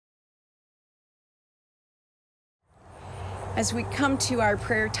As we come to our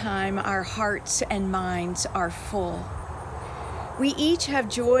prayer time, our hearts and minds are full. We each have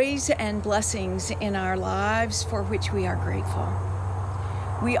joys and blessings in our lives for which we are grateful.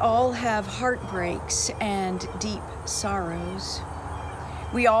 We all have heartbreaks and deep sorrows.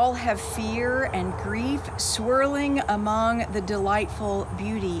 We all have fear and grief swirling among the delightful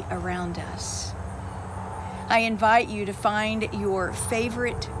beauty around us. I invite you to find your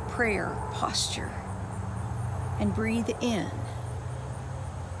favorite prayer posture and breathe in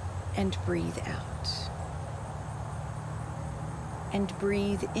and breathe out. And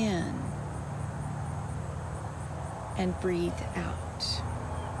breathe in and breathe out.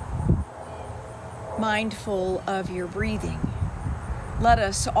 Mindful of your breathing, let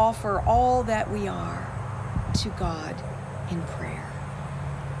us offer all that we are to God in prayer.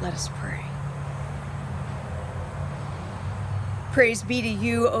 Let us pray. Praise be to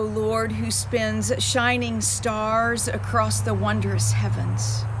you, O Lord, who spins shining stars across the wondrous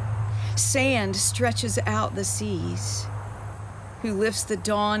heavens. Sand stretches out the seas, who lifts the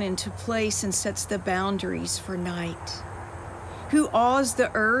dawn into place and sets the boundaries for night, who awes the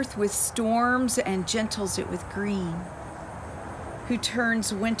earth with storms and gentles it with green, who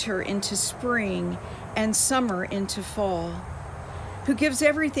turns winter into spring and summer into fall, who gives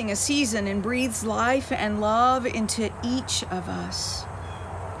everything a season and breathes life and love into each of us.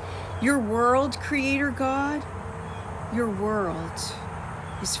 Your world, Creator God, your world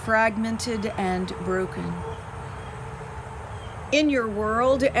is fragmented and broken. In your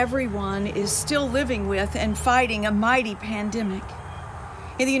world, everyone is still living with and fighting a mighty pandemic.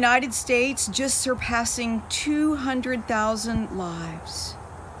 In the United States, just surpassing 200,000 lives.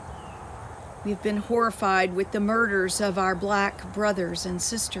 We've been horrified with the murders of our Black brothers and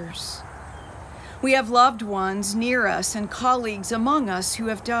sisters. We have loved ones near us and colleagues among us who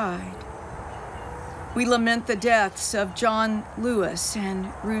have died. We lament the deaths of John Lewis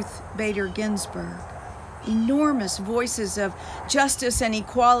and Ruth Bader Ginsburg, enormous voices of justice and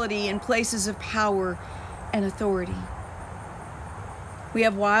equality in places of power and authority. We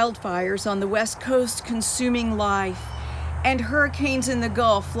have wildfires on the West Coast consuming life, and hurricanes in the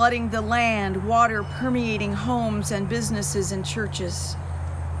Gulf flooding the land, water permeating homes and businesses and churches.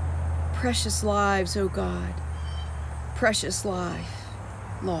 Precious lives, O God, precious life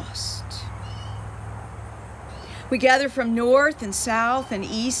lost. We gather from north and south and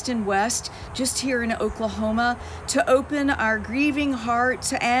east and west, just here in Oklahoma, to open our grieving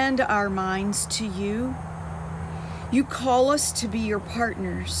hearts and our minds to you. You call us to be your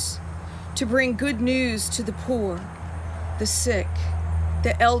partners, to bring good news to the poor, the sick,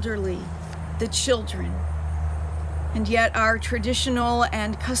 the elderly, the children. And yet our traditional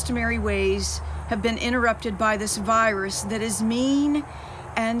and customary ways have been interrupted by this virus that is mean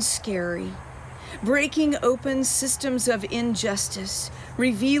and scary, breaking open systems of injustice,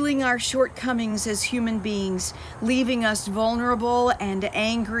 revealing our shortcomings as human beings, leaving us vulnerable and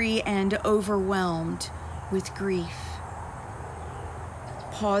angry and overwhelmed with grief.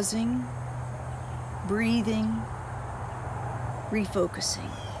 Pausing, breathing, refocusing.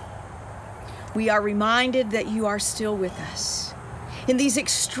 We are reminded that you are still with us. In these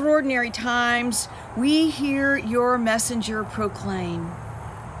extraordinary times, we hear your messenger proclaim,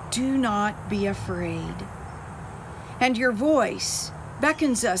 "Do not be afraid." And your voice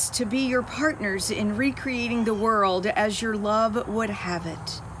beckons us to be your partners in recreating the world as your love would have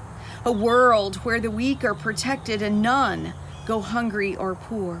it. A world where the weak are protected and none go hungry or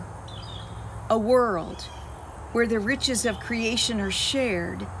poor. A world where the riches of creation are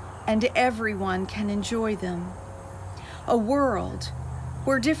shared and everyone can enjoy them. A world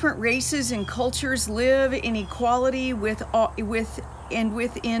where different races and cultures live in equality within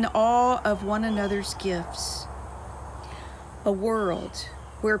awe of one another's gifts. A world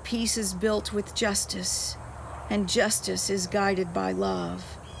where peace is built with justice and justice is guided by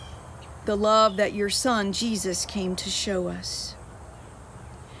love. The love that your Son, Jesus, came to show us.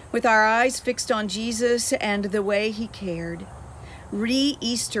 With our eyes fixed on Jesus and the way he cared,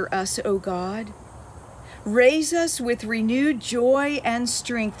 re-Easter us, O God. Raise us with renewed joy and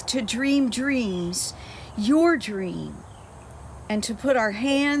strength to dream dreams, your dream, and to put our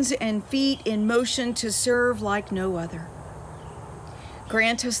hands and feet in motion to serve like no other.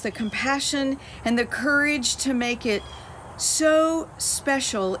 Grant us the compassion and the courage to make it so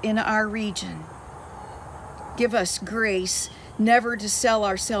special in our region. Give us grace never to sell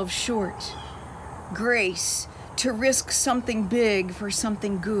ourselves short, grace to risk something big for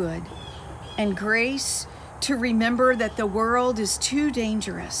something good, and grace to remember that the world is too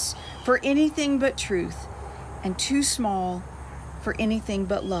dangerous for anything but truth and too small for anything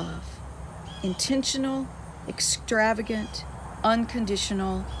but love, intentional extravagant,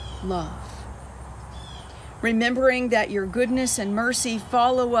 unconditional love. Remembering that your goodness and mercy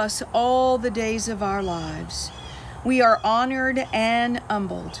follow us all the days of our lives, we are honored and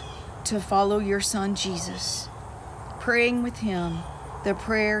humbled to follow your Son, Jesus, praying with him the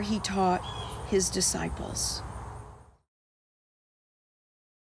prayer he taught his disciples.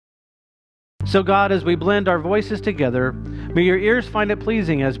 So God, as we blend our voices together, may your ears find it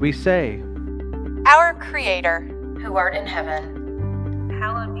pleasing as we say, Our Creator, who art in heaven,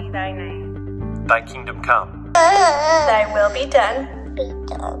 hallowed be thy name. Thy kingdom come. Thy will be done.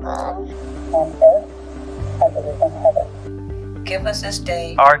 On earth as it is in heaven. Give us this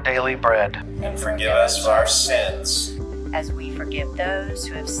day our daily bread. And forgive us for our sins, as we forgive those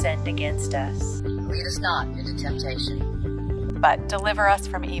who have sinned against us. Lead us not into temptation, but deliver us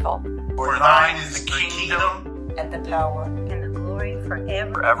from evil. For thine is the kingdom, and the power, and the glory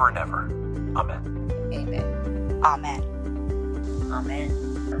forever. forever and ever. Amen. Amen. Amen. Amen.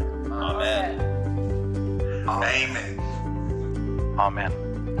 Amen. Amen. Amen.